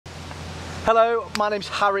Hello, my name's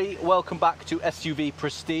Harry. Welcome back to SUV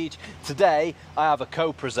Prestige. Today I have a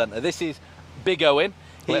co-presenter. This is Big Owen.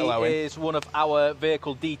 He is one of our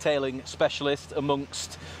vehicle detailing specialists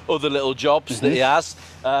amongst other little jobs that he has.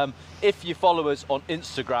 If you follow us on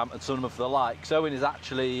Instagram and some of the likes, Owen is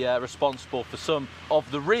actually responsible for some of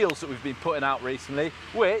the reels that we've been putting out recently,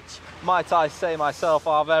 which, might I say myself,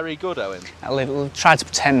 are very good, Owen. I'll try to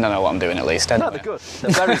pretend I know what I'm doing at least, anyway. No, they're good.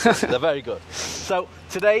 They're very good. They're very good. So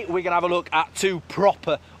today we're going to have a look at two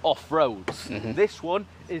proper off-roads. This one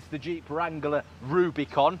is the Jeep Wrangler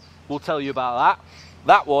Rubicon. We'll tell you about that.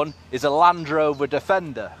 That one is a Land Rover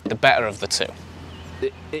Defender. The better of the two.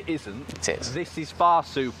 It isn't. It is. This is far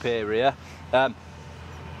superior.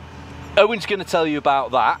 Owen's going to tell you about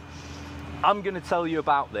that. I'm going to tell you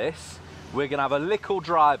about this. We're going to have a little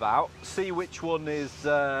drive out, see which one is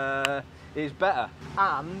better.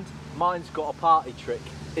 And mine's got a party trick.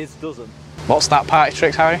 His doesn't. What's that party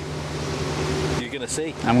trick, Harry? You're going to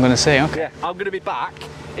see. I'm going to see, okay. Yeah, I'm going to be back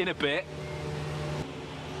in a bit.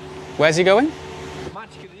 Where's he going?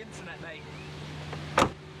 Magic of the internet, mate.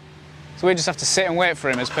 So we just have to sit and wait for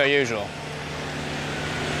him as per usual.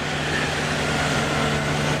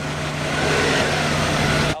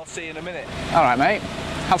 I'll see you in a minute. All right, mate.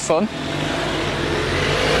 Have fun.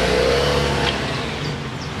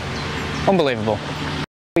 Unbelievable.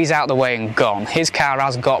 He's out the way and gone. His car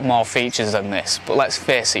has got more features than this, but let's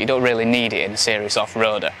face it, you don't really need it in a serious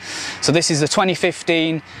off-roader. So this is the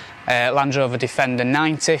 2015 Land Rover Defender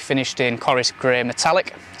 90, finished in Corris Grey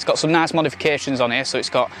Metallic. It's got some nice modifications on here, so it's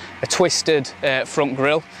got a twisted front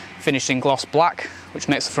grille, finished in gloss black, which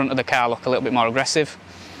makes the front of the car look a little bit more aggressive,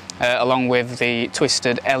 along with the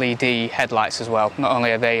twisted LED headlights as well. Not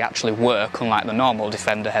only are they actually work, unlike the normal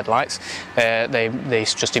Defender headlights, they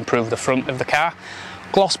just improve the front of the car.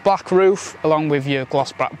 Gloss black roof, along with your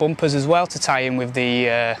gloss black bumpers as well, to tie in with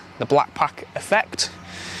the black pack effect.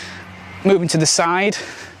 Moving to the side,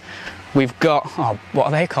 we've got, what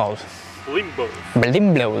are they called? Blimbo.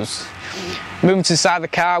 Blimbos. Moving to the side of the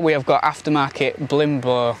car, we have got aftermarket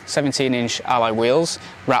Blimbo 17-inch alloy wheels,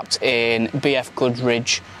 wrapped in BF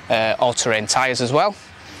Goodrich all-terrain tyres as well.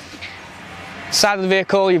 Side of the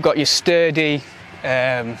vehicle, you've got your sturdy,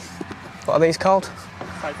 what are these called?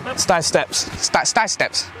 Side steps. Side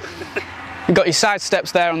steps. You've got your side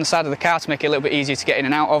steps there on the side of the car to make it a little bit easier to get in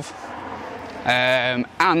and out of.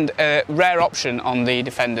 And a rare option on the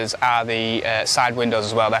Defenders are the side windows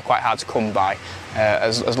as well. They're quite hard to come by,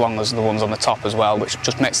 as long as the ones on the top as well, which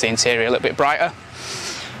just makes the interior a little bit brighter.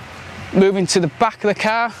 Moving to the back of the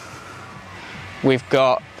car, we've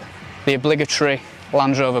got the obligatory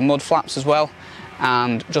Land Rover mud flaps as well,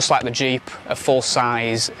 and just like the Jeep, a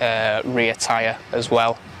full-size rear tyre as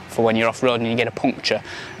well for when you're off-road and you get a puncture,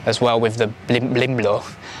 as well with the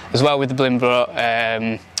Blimbo,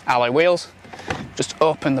 alloy wheels. Just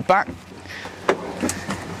open the back.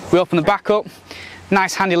 We open the back up.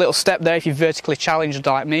 Nice handy little step there if you're vertically challenged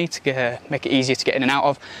like me to make it easier to get in and out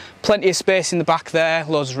of. Plenty of space in the back there,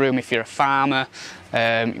 loads of room if you're a farmer.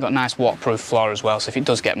 You've got a nice waterproof floor as well, so if it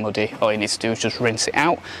does get muddy, all you need to do is just rinse it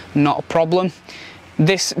out. Not a problem.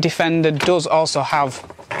 This Defender does also have,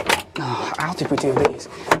 how did we do these?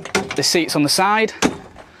 The seats on the side,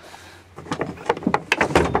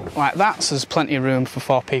 like that, so there's plenty of room for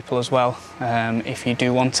 4 people as well, if you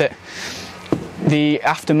do want it. The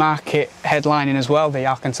aftermarket headlining as well, the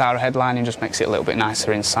Alcantara headlining, just makes it a little bit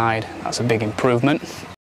nicer inside. That's a big improvement.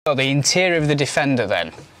 So the interior of the Defender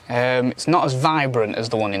then, it's not as vibrant as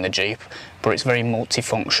the one in the Jeep, but it's very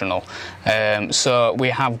multifunctional. So we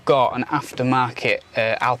have got an aftermarket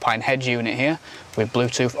Alpine head unit here with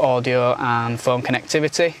Bluetooth audio and phone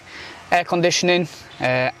connectivity. Air conditioning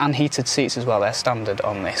and heated seats as well, they're standard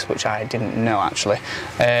on this, which I didn't know actually.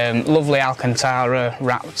 Lovely Alcantara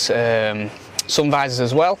wrapped sun visors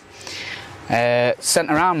as well.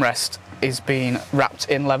 Centre armrest is being wrapped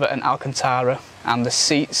in leather and Alcantara, and the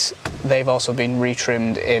seats, they've also been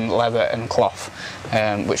retrimmed in leather and cloth,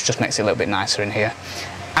 which just makes it a little bit nicer in here.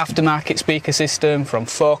 Aftermarket speaker system from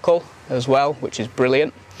Focal as well, which is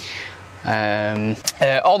brilliant.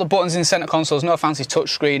 All the buttons in the centre consoles, no fancy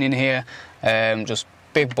touchscreen in here, just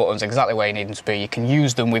big buttons exactly where you need them to be. You can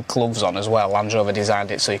use them with gloves on as well. Land Rover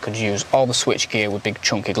designed it so you could use all the switch gear with big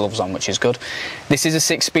chunky gloves on, which is good. This is a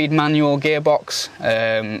 6-speed manual gearbox,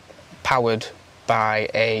 powered by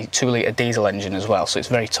a 2-litre diesel engine as well, so it's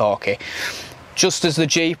very torquey. Just as the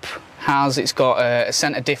Jeep has, it's got a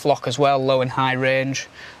centre diff lock as well, low and high range,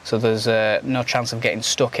 so there's no chance of getting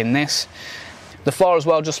stuck in this. The floor as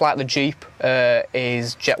well, just like the Jeep,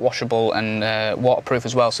 is jet washable and waterproof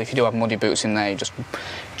as well, so if you do have muddy boots in there, you just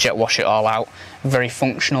jet wash it all out. Very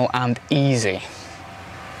functional and easy.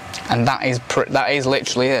 And that is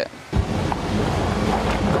literally it.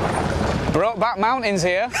 Brokeback Mountain's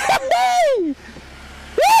here.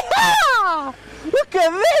 Look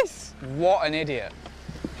at this! What an idiot.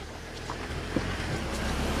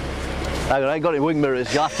 Hang on, I ain't got any wing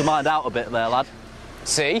mirrors. You'll have to mind out a bit there, lad.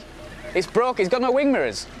 See? It's broke. It's got no wing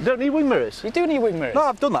mirrors. You don't need wing mirrors? You do need wing mirrors. No,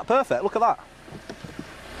 I've done that. Perfect. Look at that.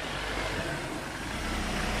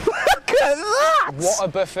 Look at that! What a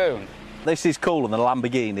buffoon. This is cooler than a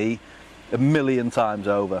Lamborghini 1,000,000 times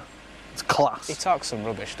over. It's class. He talks some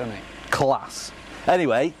rubbish, doesn't he? Class.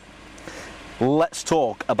 Anyway, let's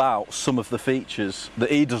talk about some of the features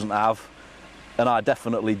that he doesn't have and I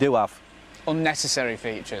definitely do have. Unnecessary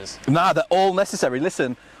features. Nah, they're all necessary.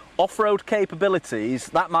 Listen, off-road capabilities,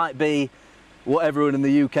 that might be what everyone in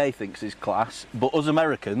the UK thinks is class, but us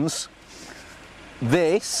Americans,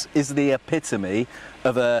 this is the epitome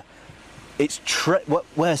of a...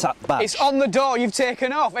 Where's that badge? It's on the door you've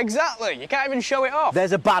taken off, exactly. You can't even show it off.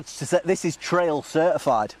 There's a badge to say this is trail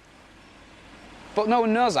certified. But no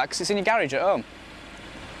one knows that because it's in your garage at home.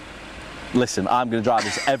 Listen, I'm going to drive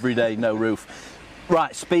this every day, no roof.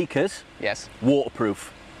 Right, speakers. Yes.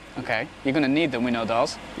 Waterproof. Okay, you're going to need them, we know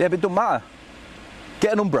those. Yeah, but it doesn't matter.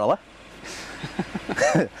 Get an umbrella.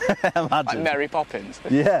 Imagine. Like Mary Poppins.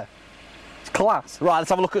 Yeah. It's class. Right, let's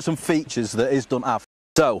have a look at some features that his don't have.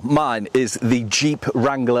 So, mine is the Jeep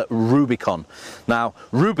Wrangler Rubicon. Now,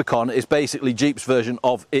 Rubicon is basically Jeep's version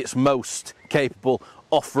of its most capable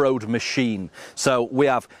off-road machine. So, we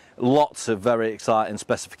have lots of very exciting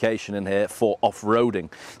specification in here for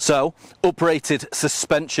off-roading. So, uprated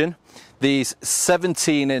suspension, these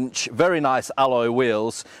 17-inch very nice alloy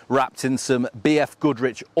wheels wrapped in some BF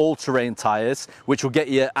Goodrich all-terrain tyres, which will get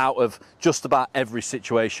you out of just about every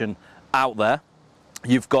situation out there.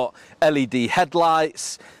 You've got LED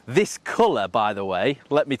headlights. This colour, by the way,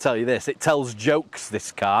 let me tell you this, it tells jokes,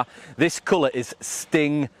 this car. This colour is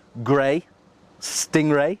Stingray.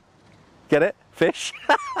 Stingray. Get it? Fish?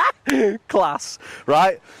 Class,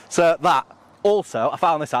 right? So that. Also, I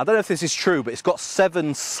found this out. I don't know if this is true, but it's got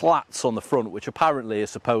 7 slats on the front, which apparently is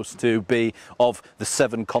supposed to be of the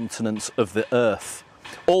 7 continents of the Earth.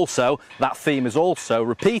 Also, that theme is also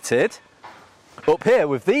repeated up here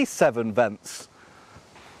with these 7 vents.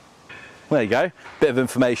 There you go, bit of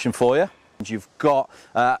information for you. You've got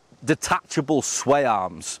detachable sway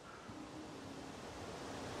arms.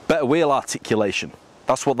 Better wheel articulation,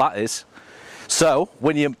 that's what that is. So,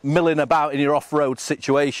 when you're milling about in your off-road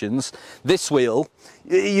situations, this wheel,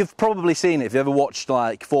 you've probably seen it if you ever watched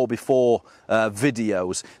like 4x4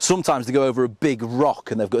 videos. Sometimes they go over a big rock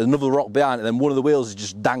and they've got another rock behind it and then one of the wheels is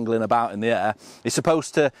just dangling about in the air. It's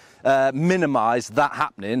supposed to minimise that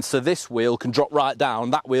happening, so this wheel can drop right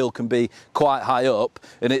down, that wheel can be quite high up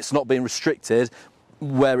and it's not being restricted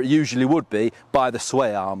where it usually would be by the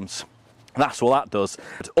sway arms. That's what that does.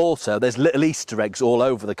 But also, there's little Easter eggs all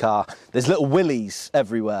over the car. There's little willies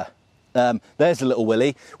everywhere. There's a little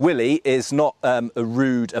willy. Willy is not a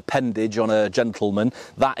rude appendage on a gentleman.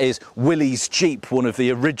 That is Willie's Jeep, one of the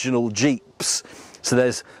original Jeeps. So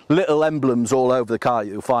there's little emblems all over the car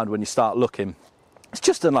you'll find when you start looking. It's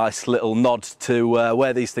just a nice little nod to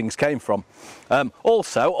where these things came from.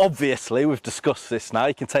 Also, obviously, we've discussed this now,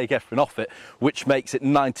 you can take everything off it, which makes it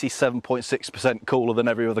 97.6% cooler than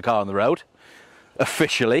every other car on the road,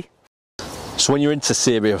 officially. So when you're into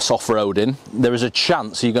serious off-roading, there is a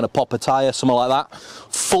chance you're going to pop a tyre, something like that.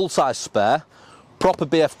 Full-size spare, proper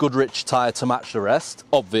BF Goodrich tyre to match the rest,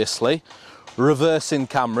 obviously. Reversing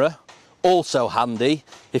camera, also handy.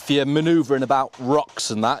 If you're manoeuvring about rocks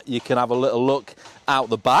and that, you can have a little look out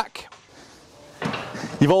the back.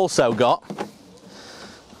 You've also got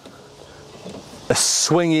a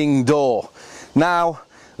swinging door. Now,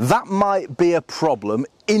 that might be a problem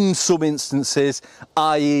in some instances,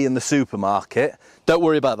 i.e. in the supermarket. Don't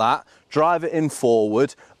worry about that. Drive it in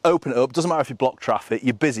forward, open it up. Doesn't matter if you block traffic,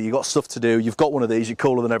 you're busy, you've got stuff to do, you've got one of these, you're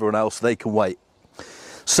cooler than everyone else, they can wait.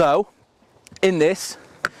 So, in this,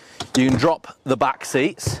 you can drop the back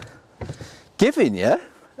seats, giving you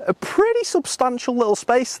a pretty substantial little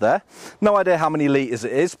space there. No idea how many litres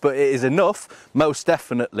it is, but it is enough, most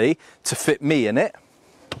definitely, to fit me in it.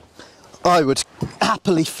 I would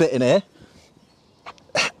happily fit in here.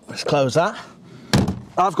 Let's close that.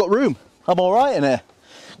 I've got room. I'm all right in here.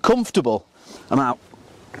 Comfortable. I'm out.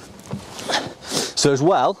 So as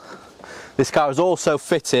well, this car is also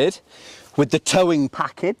fitted with the towing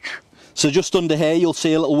package. So just under here, you'll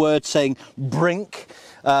see a little word saying Brink.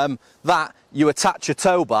 That you attach a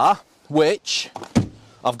tow bar, which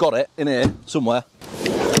I've got it in here somewhere.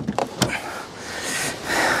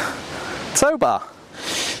 Tow bar.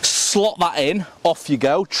 slot that in, off you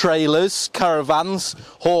go. Trailers, caravans,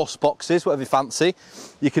 horse boxes, whatever you fancy.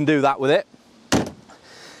 You can do that with it.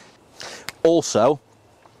 Also,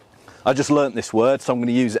 I just learnt this word, so I'm going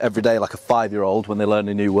to use it every day like a 5-year-old when they learn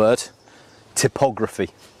a new word. Typography.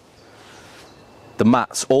 The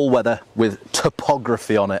mats, all weather with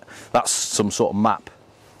topography on it. That's some sort of map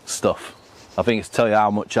stuff. I think it's to tell you how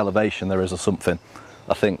much elevation there is or something.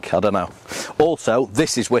 I think, I don't know. Also,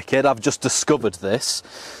 this is wicked, I've just discovered this.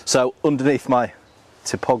 So underneath my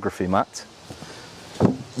typography mat,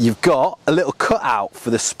 you've got a little cutout for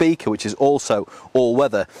the speaker, which is also all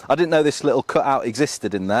weather. I didn't know this little cutout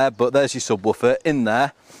existed in there, but there's your subwoofer in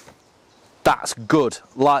there. That's good,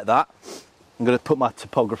 like that. I'm going to put my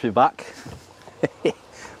typography back.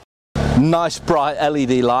 Nice bright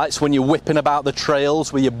LED lights when you're whipping about the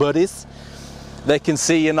trails with your buddies. They can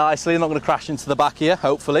see you nicely, not going to crash into the back of you,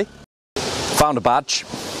 hopefully. Found a badge.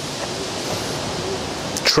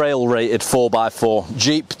 Trail rated 4x4.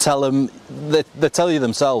 Jeep tell them, they tell you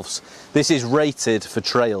themselves, this is rated for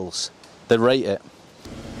trails. They rate it.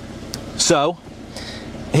 So,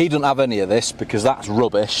 he doesn't have any of this because that's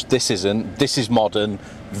rubbish. This isn't. This is modern.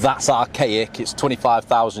 That's archaic. It's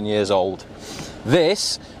 25,000 years old.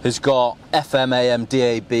 This has got FM, AM,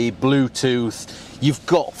 DAB, Bluetooth. You've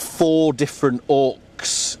got 4 different aux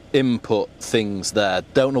input things there.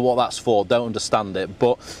 Don't know what that's for, don't understand it,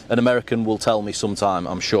 but an American will tell me sometime,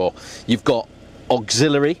 I'm sure. You've got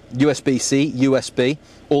auxiliary, USB-C, USB,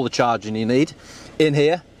 all the charging you need. In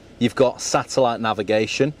here, you've got satellite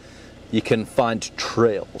navigation. You can find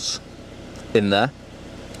trails in there.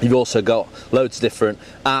 You've also got loads of different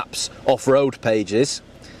apps, off-road pages.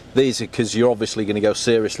 These are because you're obviously going to go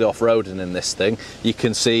seriously off-roading in this thing. You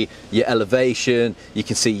can see your elevation, you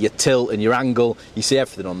can see your tilt and your angle, you see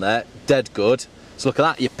everything on there, dead good. So look at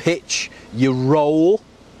that, your pitch, your roll,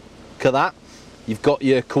 look at that. You've got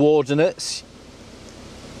your coordinates,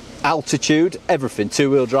 altitude, everything,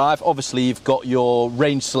 2-wheel drive. Obviously you've got your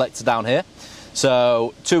range selector down here.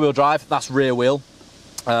 So 2-wheel drive, that's rear wheel,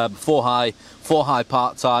 4 high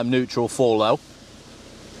part-time, neutral, 4 low.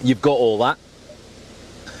 You've got all that.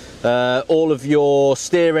 All of your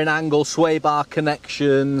steering angle, sway bar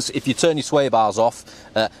connections. If you turn your sway bars off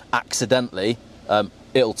accidentally,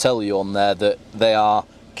 it'll tell you on there that they are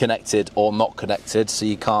connected or not connected, so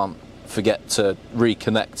you can't forget to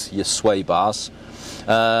reconnect your sway bars.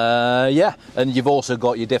 Yeah, and you've also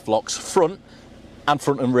got your diff locks, front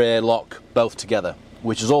and rear lock both together,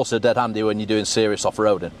 which is also dead handy when you're doing serious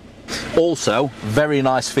off-roading. Also, very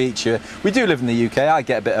nice feature. We do live in the UK, I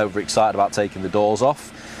get a bit overexcited about taking the doors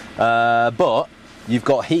off. But you've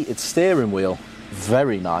got heated steering wheel,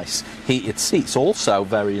 very nice. Heated seats, also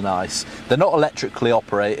very nice. They're not electrically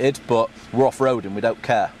operated, but we're off-roading, we don't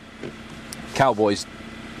care. Cowboys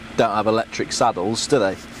don't have electric saddles, do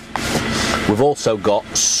they? We've also got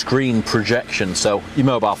screen projection, so your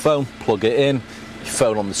mobile phone, plug it in, your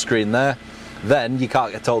phone on the screen there. Then you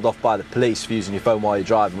can't get told off by the police for using your phone while you're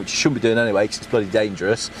driving, which you shouldn't be doing anyway because it's bloody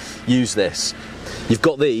dangerous. Use this. You've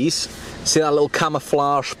got these. See that little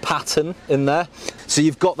camouflage pattern in there? So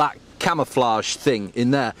you've got that camouflage thing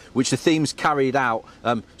in there, which the theme's carried out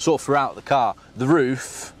sort of throughout the car. The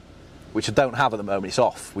roof, which I don't have at the moment, it's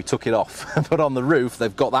off. We took it off. But on the roof,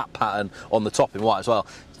 they've got that pattern on the top in white as well.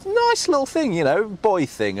 It's a nice little thing, you know, boy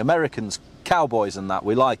thing. Americans, cowboys and that,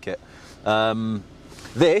 we like it.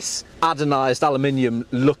 This anodised aluminium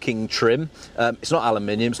looking trim, it's not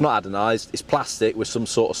aluminium, it's not anodised, it's plastic with some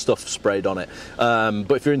sort of stuff sprayed on it.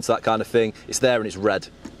 But if you're into that kind of thing, it's there and it's red.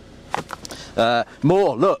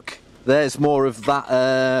 More, look, there's more of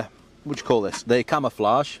that, what do you call this? The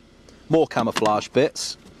camouflage, more camouflage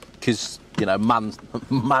bits, because, you know, man.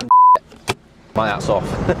 My hat's off.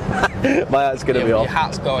 My hat's going to be off. Your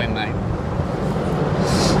hat's going, mate.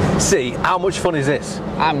 See, how much fun is this?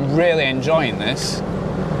 I'm really enjoying this.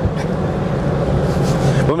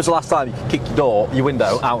 When was the last time you could kick your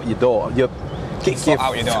window out your door? Kick your foot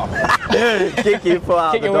out your door. Kick your foot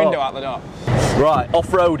out the door. Kick your window out the door. Right,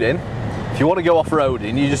 off-roading. If you want to go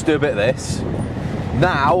off-roading, you just do a bit of this.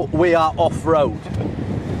 Now we are off-road.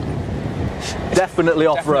 Definitely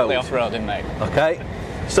off-road. Definitely off-roading, mate. Okay.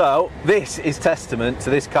 So this is testament to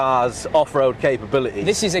this car's off-road capability.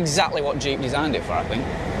 This is exactly what Jeep designed it for, I think.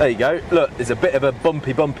 There you go. Look, there's a bit of a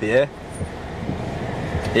bumpy here.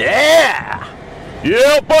 Yeah!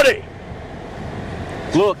 Yeah, buddy!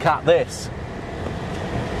 Look at this.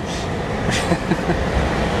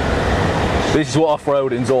 This is what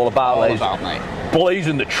off-roading's all about, ladies. All about, mate.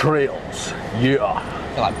 Blazing the trails. Yeah.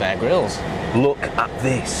 I feel like Bear Grylls. Look at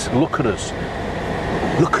this. Look at us.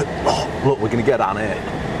 Look at... Oh, look, we're going to get down here.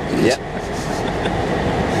 Yeah.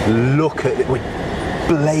 Look at it.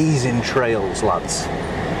 blazing trails, lads.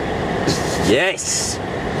 Yes!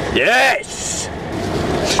 Yes!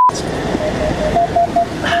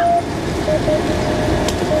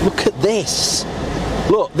 Look at this.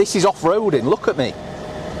 Look, this is off-roading. Look at me.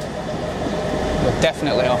 We're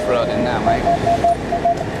definitely off-roading now, mate.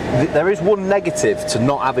 There is one negative to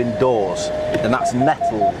not having doors, and that's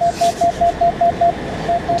nettles.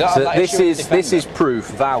 So this is proof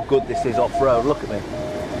of how good this is off-road. Look at me.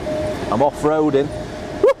 I'm off-roading.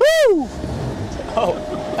 Woohoo!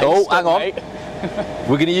 Oh, hang on. Mate.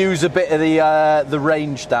 We're going to use a bit of the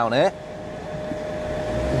range down here.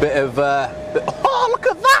 Bit of oh, look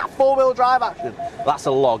at that! 4-wheel drive action. That's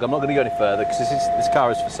a log. I'm not going to go any further because this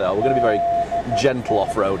car is for sale. We're going to be very gentle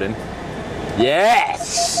off-roading.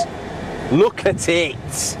 Yes! Look at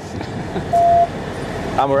it!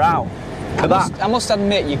 And we're out. I must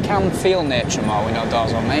admit, you can feel nature more with no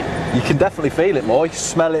doors on, mate. You can definitely feel it more. You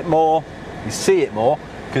smell it more. You see it more.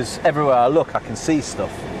 Because everywhere I look, I can see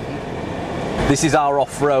stuff. This is our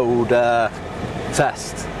off-road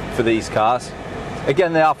test for these cars.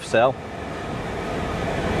 Again, they are for sale.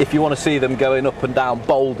 If you want to see them going up and down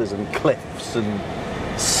boulders and cliffs and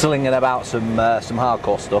slinging about some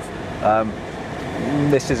hardcore stuff,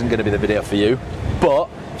 this isn't going to be the video for you. But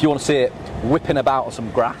if you want to see it whipping about on some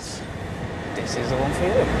grass, this is the one for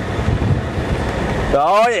you.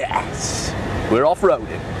 Oh yes, we're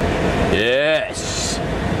off-roading. Yes,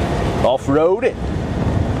 off-roading.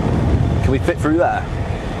 Can we fit through there?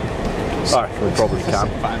 I reckon we probably can.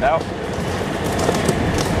 Find out.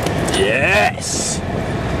 Yes,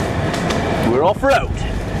 we're off-road.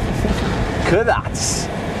 Look at that.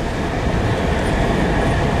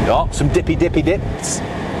 Oh, some dippy dips.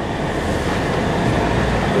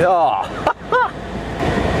 Oh.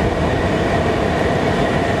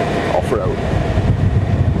 Off-road.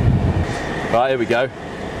 Right, here we go.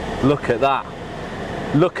 Look at that.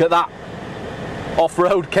 Look at that.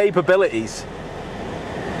 Off-road capabilities.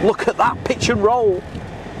 Look at that pitch and roll.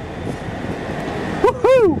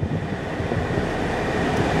 Woohoo!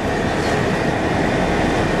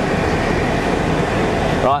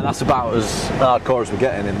 Right, that's about as hardcore as we're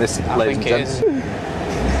getting in this, ladies and gents.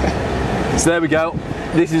 So there we go.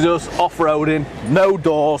 This is us off-roading, no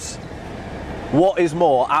doors. What is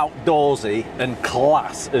more outdoorsy and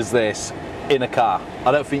class as this in a car?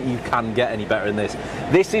 I don't think you can get any better than this.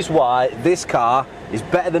 This is why this car is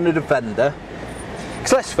better than the Defender.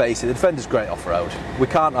 Because let's face it, the Defender's great off-road. We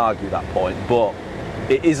can't argue that point, but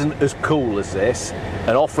it isn't as cool as this.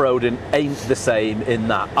 And off-roading ain't the same in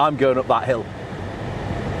that. I'm going up that hill.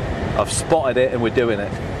 I've spotted it and we're doing it.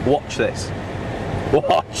 Watch this.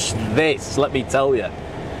 Watch this, let me tell you.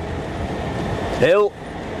 Hill,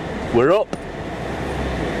 we're up.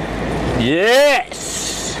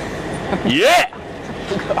 Yes! Yeah!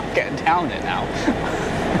 I'm getting down it now.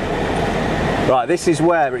 Right, this is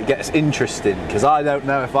where it gets interesting, because I don't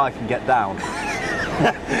know if I can get down.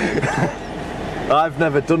 I've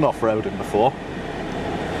never done off-roading before.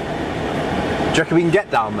 Do you reckon we can get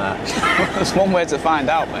down there? There's one way to find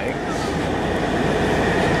out, mate.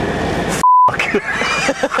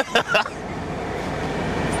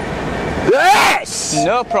 Yes!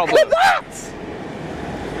 No problem. Look at that!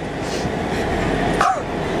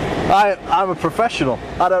 I'm a professional.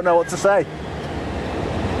 I don't know what to say.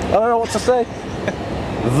 I don't know what to say.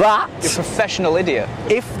 That... You're a professional idiot.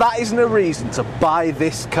 If that isn't a reason to buy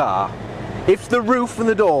this car, if the roof and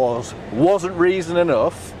the doors wasn't reason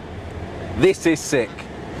enough, this is sick.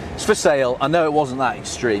 It's for sale. I know it wasn't that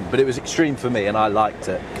extreme, but it was extreme for me and I liked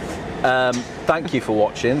it. Thank you for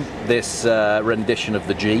watching this rendition of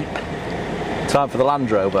the Jeep. Time for the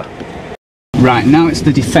Land Rover. Right, now it's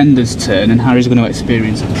the Defender's turn and Harry's going to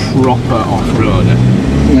experience a proper off-roader.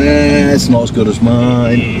 It's not as good as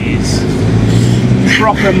mine. It is.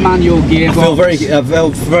 Proper manual gearbox. I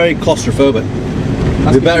feel very claustrophobic.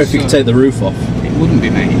 It'd be better if you could take the roof off. It wouldn't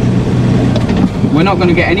be, mate. We're not going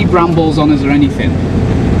to get any brambles on us or anything.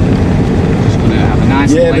 Just going to have a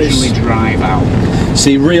nice leisurely drive out.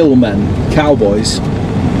 See, real men, cowboys.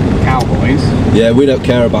 Cowboys? Yeah, we don't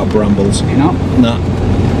care about brambles. You're not? Nah.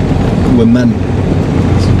 We're men.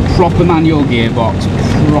 It's proper manual gearbox,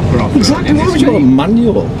 proper off-road. Exactly, why would you want a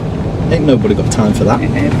manual? Ain't nobody got time for that.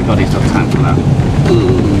 Everybody's got time for that.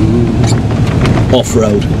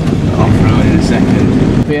 Off-road. Off-road in a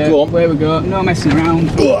second. Here, Go on. Where we go, no messing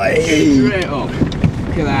around. Straight up.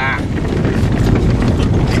 Look at that.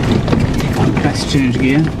 Best change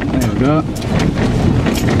gear. There we go.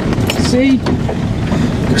 See?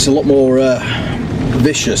 It's a lot more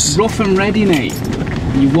vicious. Rough and ready, mate.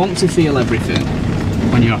 You want to feel everything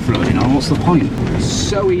when you're off-roading, or what's the point? It's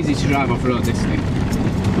so easy to drive off-road, this thing.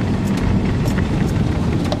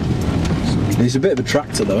 It's a bit of a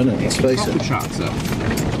tractor though, isn't it? Let's face it. It's a tractor.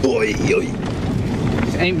 Oi, oi.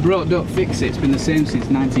 If it ain't broke, don't fix it. It's been the same since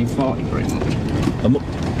 1940 pretty much.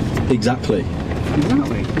 Exactly.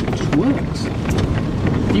 Exactly. It just works.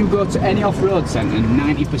 If you go to any off-road centre,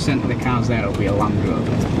 90% of the cars there will be a Land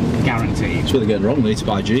Rover. Guaranteed. That's where they're getting wrong. They need to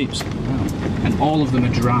buy Jeeps. Oh. And all of them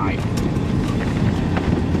are dry.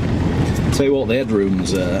 Tell you what, the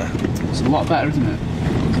headroom's... It's a lot better, isn't it?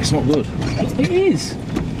 It's not good. It is.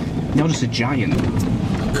 You're just a giant.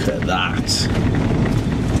 Look at that.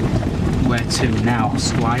 Where to now,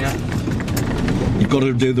 Squire? You've got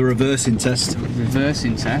to do the reversing test.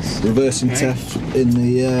 Reversing test. Reversing test in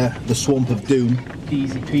the swamp of doom.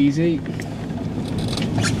 Easy peasy.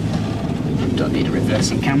 Don't need a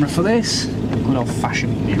reversing camera for this. Good old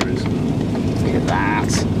fashioned mirrors. Look at that.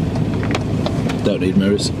 Don't need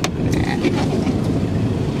mirrors. Yeah.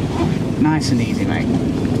 Nice and easy, mate.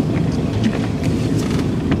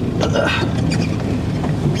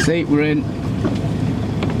 See, we're in.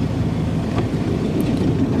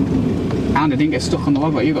 And I didn't get stuck on the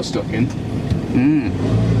log like you got stuck in.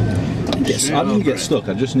 I didn't get stuck,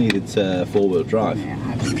 I just needed four-wheel drive. Yeah,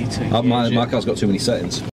 I didn't need to. My car's got too many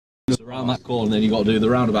settings. Just around that corner and then you've got to do the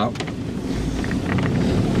roundabout.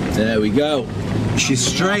 There we go. She's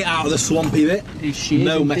straight out of the swampy bit.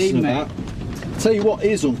 No messing about. Tell you what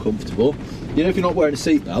is uncomfortable. You know, if you're not wearing a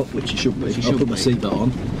seatbelt, which you should be, I'll put my seatbelt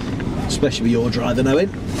on, especially with your driving, Owen.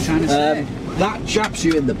 Trying to say. That jabs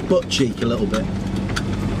you in the butt cheek a little bit.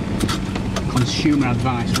 Consumer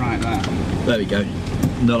advice right there. There we go.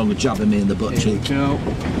 No longer jabbing me in the butt cheek. Go.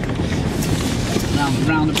 Round the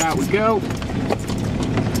roundabout we go.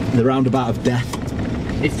 The roundabout of death.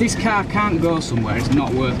 If this car can't go somewhere, it's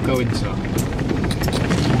not worth going to.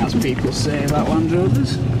 As people say about Land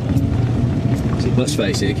Rovers. Let's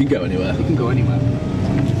face it, it can go anywhere. It can go anywhere.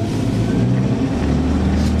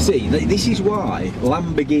 See, this is why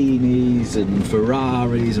Lamborghinis and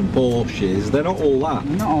Ferraris and Porsches, they're not all that.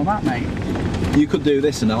 Not all that, mate. You could do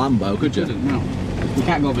this in a Lambo, could you? No. You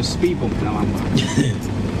can't go over a speed bump in a Lambo.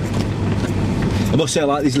 I must say I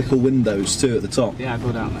like these little windows too at the top. Yeah,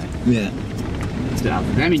 good, aren't they? Yeah. Don't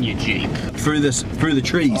have them in your Jeep. Through the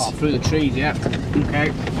trees. Oh, through the trees, yeah.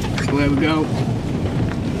 Okay, so there we go.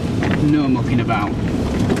 No mucking about.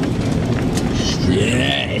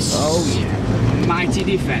 Yes. Oh yeah. Mighty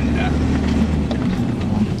Defender.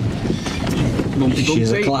 Bumpy She's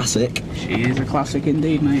bumpy. a classic. She is a classic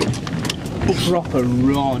indeed, mate. Proper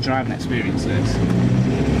raw driving experience this.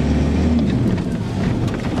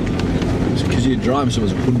 It's because you're driving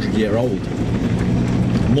someone's 100-year-old.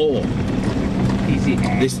 More. Easy.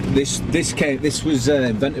 This was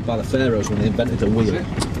invented by the pharaohs when they invented the wheel.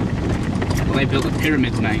 Well, they built the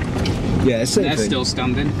pyramids, mate. Yeah, same They're thing. still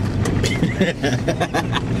standing.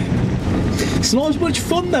 It's not as much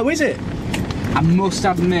fun though, is it? I must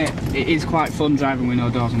admit, it is quite fun driving with no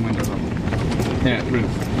doors and windows on. Yeah, roof.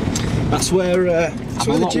 That's where the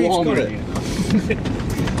Jeep's got it.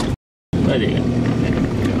 Ready?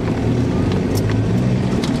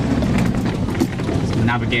 It's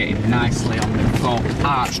navigating nicely on the Fort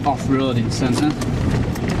Arch off-roading centre.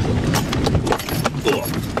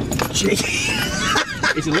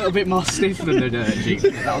 It's a little bit more stiff than the dirt Jeep.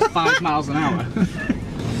 That was 5 miles an hour.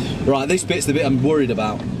 Right, this bit's the bit I'm worried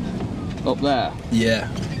about. Up there? Yeah.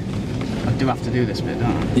 I do have to do this bit,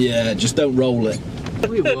 don't I? Yeah, just don't roll it.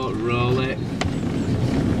 We won't roll it.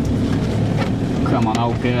 Come on,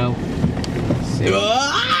 old girl. See.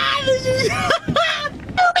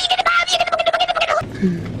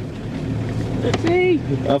 See?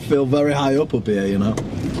 I feel very high up here, you know.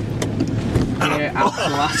 Yeah,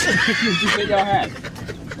 absolutely. You just hit your head.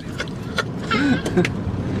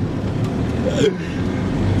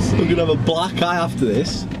 We're gonna have a black eye after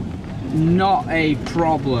this. Not a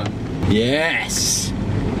problem. Yes!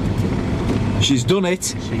 She's done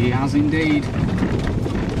it. She has indeed.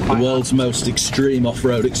 The world's most extreme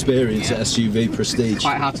off-road experience at SUV Prestige.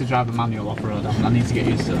 Quite hard to drive a manual off-road. I need to get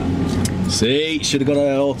used to that. See, should have got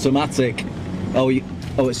an automatic. Oh,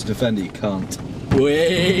 it's a Defender, you can't.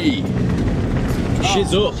 Wait!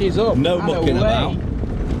 She's up. She's up. No mucking about.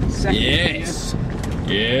 Second Yes!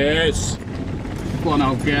 Yes! Go on,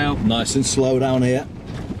 old girl. Nice and slow down here.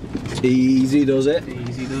 Easy does it.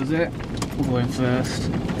 Easy does it. We'll go in first.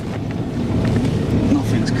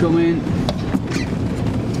 Nothing's coming.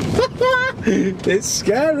 It's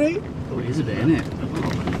scary. Oh, it is a bit, isn't it?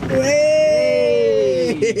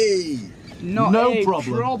 Hey! Not no a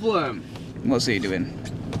problem. What's he doing?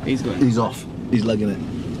 He's going. He's off. He's legging it.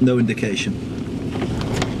 No indication.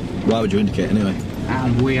 Why would you indicate anyway?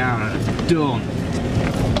 And we are done.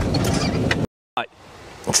 Right.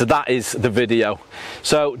 So that is the video.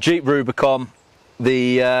 So Jeep Rubicon,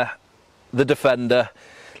 the Defender,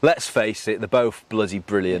 let's face it, they're both bloody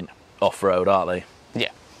brilliant off-road, aren't they? Yeah.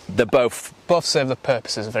 They're both serve their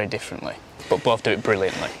purposes very differently, but both do it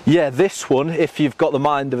brilliantly. Yeah, this one, if you've got the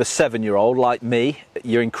mind of a 7-year-old like me,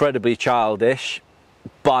 you're incredibly childish,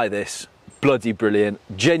 buy this. Bloody brilliant.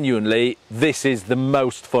 Genuinely, this is the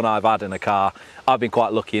most fun I've had in a car. I've been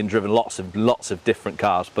quite lucky and driven lots of different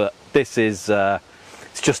cars, but this is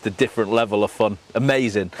it's just a different level of fun.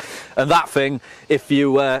 Amazing. And that thing, if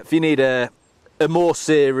you need a more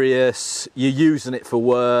serious, you're using it for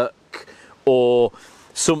work or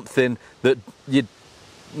something that you're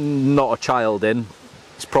not a child in,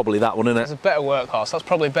 it's probably that one, isn't it? It's a better workhorse. That's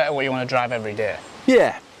probably better what you want to drive every day.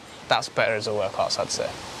 Yeah. That's better as a workhorse, I'd say.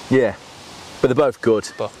 Yeah. But they're both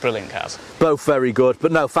good. Both brilliant cars. Both very good.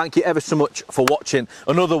 But no, thank you ever so much for watching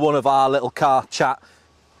another one of our little car chat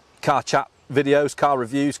videos, car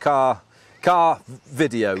reviews, car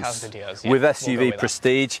videos, yeah, with SUV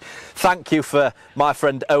Prestige. Thank you for my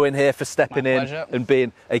friend Owen here for stepping in and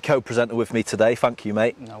being a co-presenter with me today. Thank you,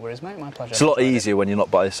 mate. No worries, mate. My pleasure. It's a lot easier when you're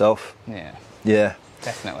not by yourself. Yeah. Yeah.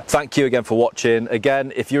 Definitely. Thank you again for watching.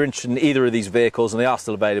 Again, if you're interested in either of these vehicles and they are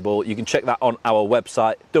still available, you can check that on our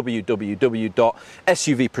website,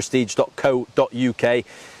 www.suvprestige.co.uk.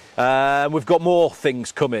 We've got more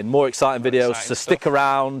things coming, more exciting videos, so stick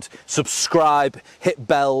around, subscribe, hit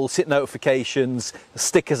bells, hit notifications,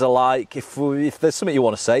 stickers alike. If there's something you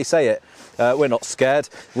want to say it. We're not scared.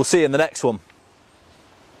 We'll see you in the next one.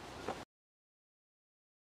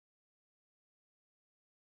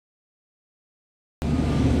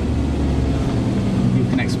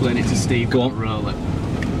 Explain it to Steve. Don't roll it.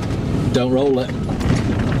 Don't roll it. Do you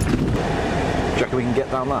reckon we can get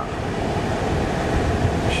down that?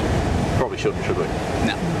 Probably shouldn't, should we?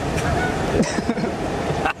 No.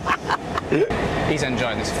 He's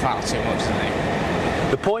enjoying this far too much, isn't he?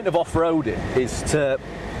 The point of off-roading is to...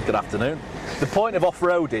 Good afternoon. The point of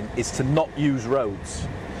off-roading is to not use roads.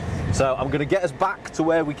 So I'm going to get us back to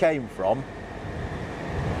where we came from,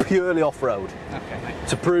 purely off-road. Okay, mate.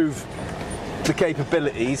 To prove the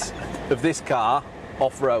capabilities of this car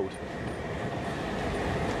off-road.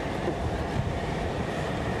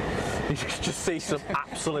 You just see some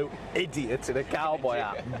absolute idiot in a cowboy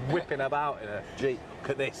hat whipping about in a Jeep.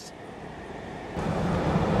 Look at this.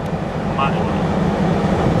 Yeah,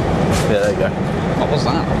 there you go. What was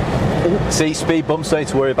that? See, speed bumps, don't need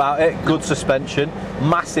to worry about it. Good suspension,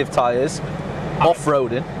 massive tyres,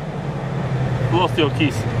 off-roading. Lost your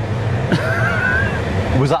keys.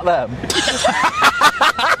 Was that them?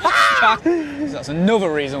 That's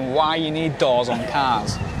another reason why you need doors on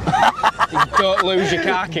cars. You don't lose your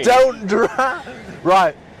car key. Don't drive.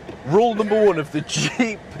 Right, rule number one of the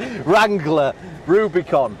Jeep Wrangler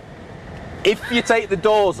Rubicon. If you take the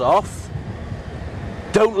doors off,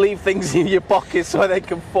 don't leave things in your pockets so they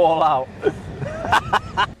can fall out.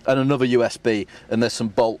 And another USB, and there's some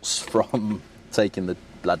bolts from taking the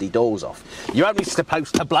bloody doors off. You're only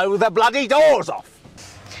supposed to blow the bloody doors off.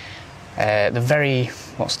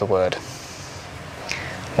 What's the word?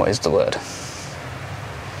 What is the word?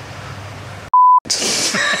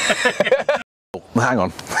 Hang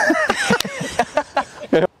on.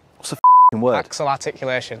 What's the word? Axle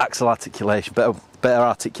articulation. Axle articulation. Better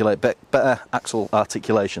axle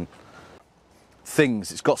articulation.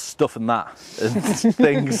 Things. It's got stuff and that. And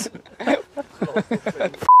things.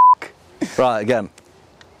 Right, again.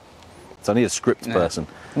 So I need a script person.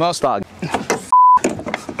 Most start.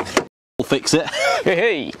 We'll fix it.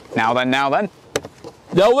 Hey, now then. Now then.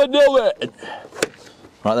 Right,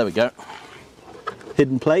 there we go.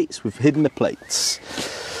 Hidden plates. We've hidden the plates.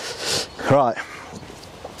 Right.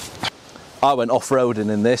 I went off-roading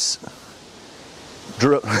in this.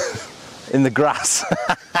 In the grass.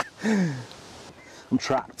 I'm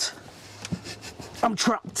trapped.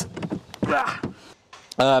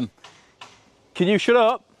 Can you shut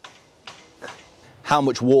up? How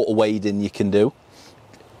much water wading you can do?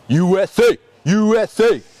 USA!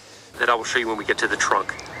 That I will show you when we get to the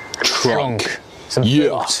trunk. Trunk.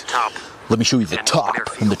 Yeah. Top. Let me show you the top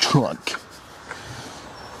and the trunk.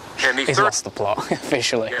 And the He's lost the plot,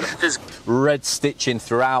 officially. Red stitching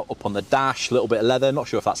throughout, up on the dash, a little bit of leather. Not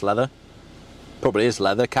sure if that's leather. Probably is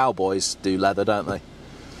leather. Cowboys do leather, don't they?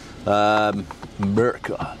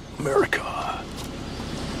 America.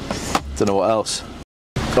 Don't know what else.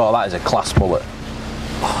 Oh, that is a class mullet.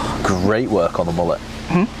 Oh, great work on the mullet.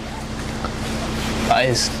 Hmm? That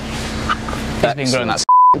is. He's been growing that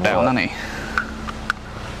down, hasn't he?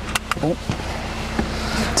 Oh.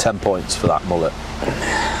 10 points for that mullet.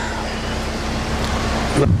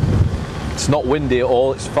 It's not windy at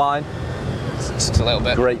all, it's fine. just a little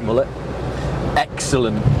bit. Great mullet.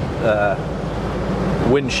 Excellent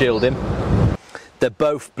windshielding. They're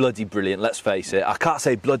both bloody brilliant, let's face it. I can't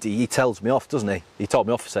say bloody, he tells me off, doesn't he? He told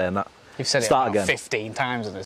me off for saying that. You've said it Start about again. 15 times in this.